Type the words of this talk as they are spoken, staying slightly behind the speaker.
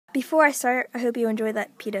Before I start, I hope you enjoyed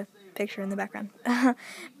that PETA picture in the background.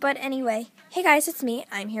 But anyway, hey guys, it's me.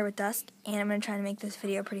 I'm here with Dusk, and I'm going to try to make this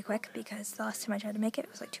video pretty quick because the last time I tried to make it,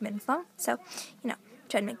 it was like 2 minutes long. So,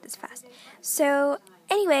 try to make this fast. So,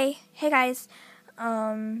 anyway, hey guys,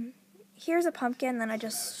 here's a pumpkin that I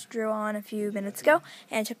just drew on a few minutes ago,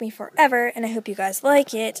 and it took me forever, and I hope you guys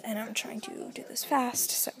like it, and I'm trying to do this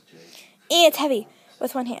fast, so. It's heavy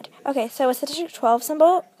with one hand. Okay, so it's the District 12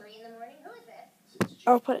 symbol.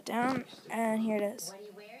 I'll put it down, and here it is.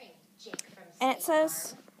 And it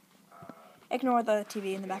says, ignore the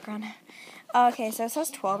TV in the background. Okay, so it says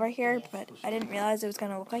 12 right here, but I didn't realize it was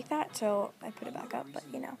going to look like that, so I put it back up, but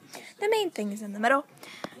the main thing is in the middle.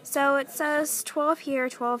 So it says 12 here,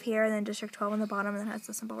 and then District 12 on the bottom, and then it has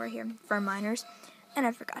the symbol right here for minors. And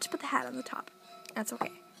I forgot to put the hat on the top. That's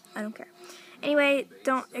okay. I don't care. Anyway,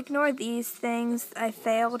 don't ignore these things. I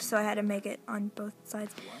failed, so I had to make it on both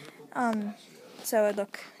sides. So it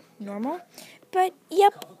look normal. But,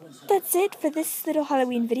 yep, that's it for this little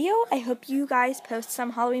Halloween video. I hope you guys post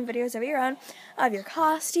some Halloween videos of your own, of your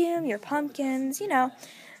costume, your pumpkins,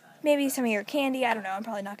 maybe some of your candy. I don't know, I'm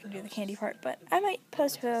probably not going to do the candy part, but I might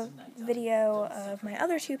post a video of my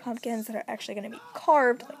other 2 pumpkins that are actually going to be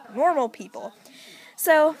carved like normal people.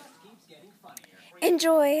 So,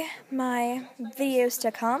 enjoy my videos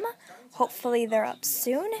to come. Hopefully they're up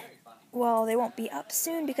soon. Well, they won't be up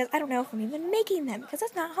soon because I don't know if I'm even making them because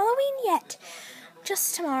it's not Halloween yet.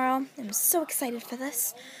 Just tomorrow. I'm so excited for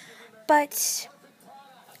this. But,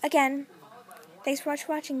 again, thanks for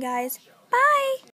watching, guys. Bye!